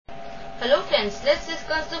Hello friends, let's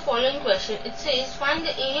discuss the following question. It says find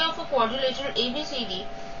the area of a quadrilateral ABCD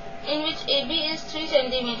in which AB is 3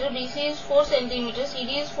 cm, BC is 4 cm,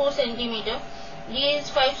 CD is 4 cm, DA is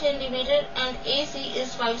 5 cm and AC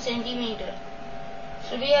is 5 cm.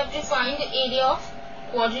 So we have to find the area of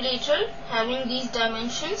quadrilateral having these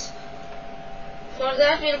dimensions. For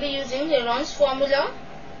that we will be using Heron's formula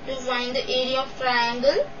to find the area of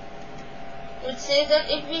triangle. It says that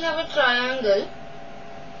if we have a triangle,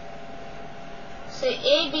 say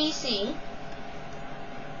ABC,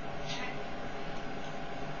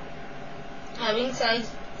 having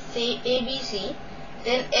sides say ABC,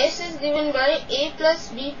 then S is given by A plus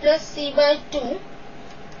B plus C by 2,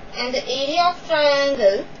 and the area of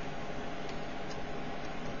triangle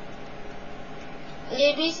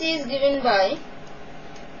ABC is given by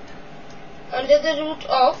under the root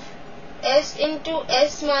of S into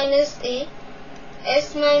S minus A,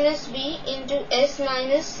 S minus B into S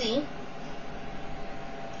minus C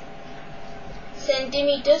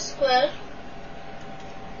centimeter square.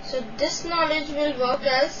 So this knowledge will work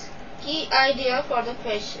as key idea for the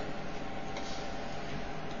question.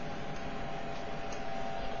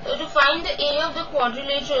 So to find the area of the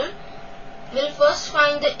quadrilateral, we'll first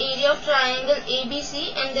find the area of triangle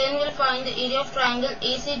ABC and then we'll find the area of triangle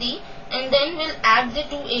ACD, and then we'll add the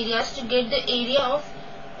two areas to get the area of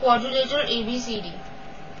quadrilateral ABCD.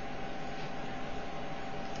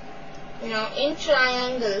 Now in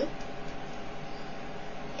triangle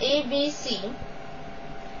ABC,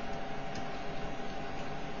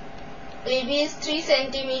 AB is 3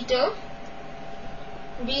 cm,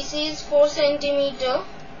 BC is 4 cm,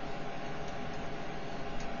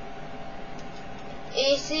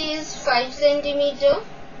 AC is 5 cm.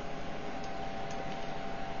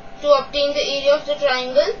 To obtain the area of the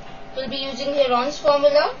triangle, we will be using Heron's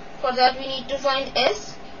formula. For that we need to find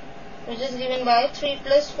S, which is given by 3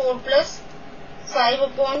 plus 4 plus 5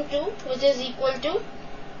 upon 2, which is equal to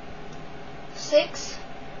 6.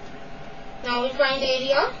 Now we find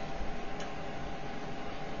area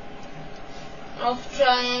of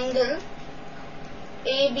triangle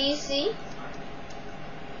ABC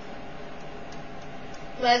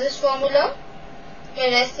by this formula,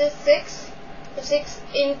 where S is 6. So 6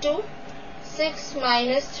 into 6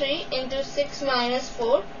 minus 3 into 6 minus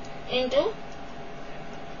 4 into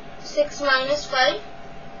 6 minus 5.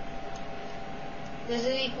 This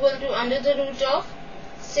is equal to under the root of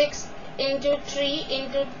 6 into 3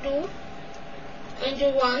 into 2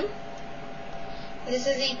 into 1. This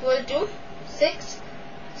is equal to 6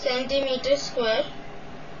 centimeter square.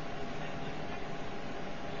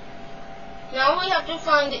 Now we have to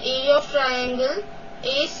find the area of triangle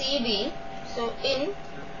ACD. So in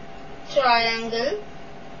triangle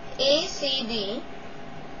ACD,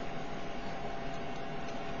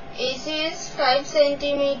 AC is 5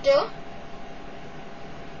 cm,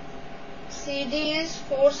 CD is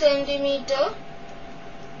 4 cm,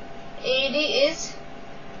 AD is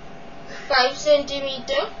 5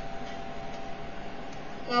 cm.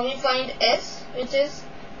 Now we find S, which is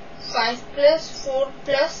 5 plus 4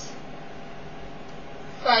 plus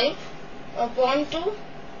 5 upon 2,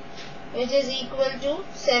 which is equal to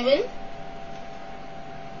 7.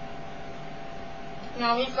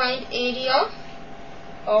 Now we find area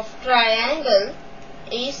of triangle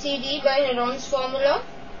ACD by Heron's formula.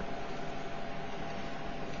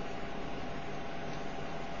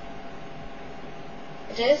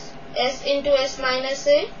 It is S into S minus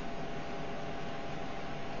A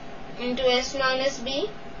into S minus B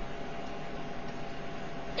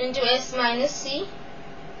into S minus C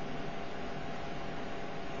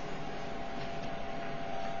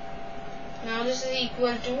Now this is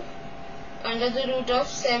equal to under the root of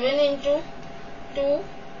 7 into 2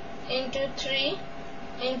 into 3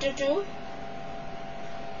 into 2,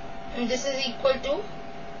 and this is equal to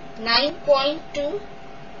 9.2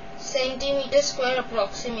 centimeter square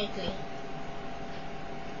approximately.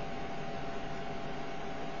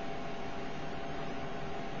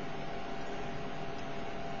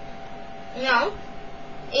 Now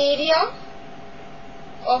area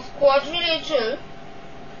of quadrilateral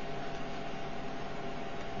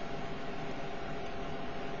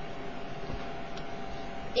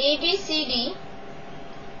ABCD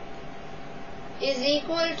is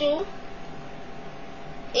equal to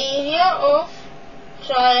area of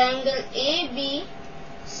triangle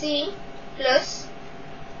ABC plus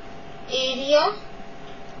area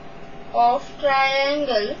of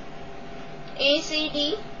triangle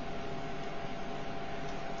ACD.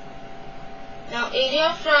 Now area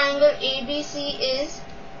of triangle ABC is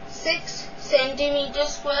 6 centimeter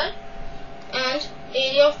square and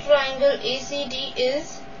area of triangle ACD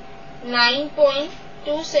is 9.2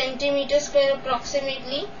 2 centimeter square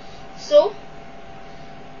approximately. So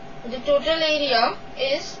the total area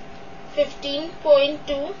is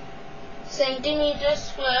 15.2 centimeter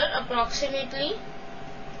square approximately.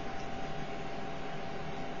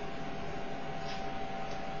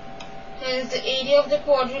 Hence the area of the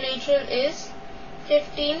quadrilateral is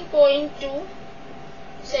 15.2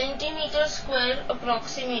 centimeter square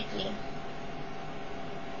approximately.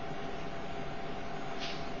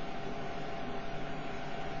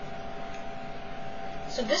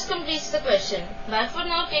 So this completes the question. Bye for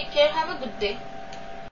now. Take care. Have a good day.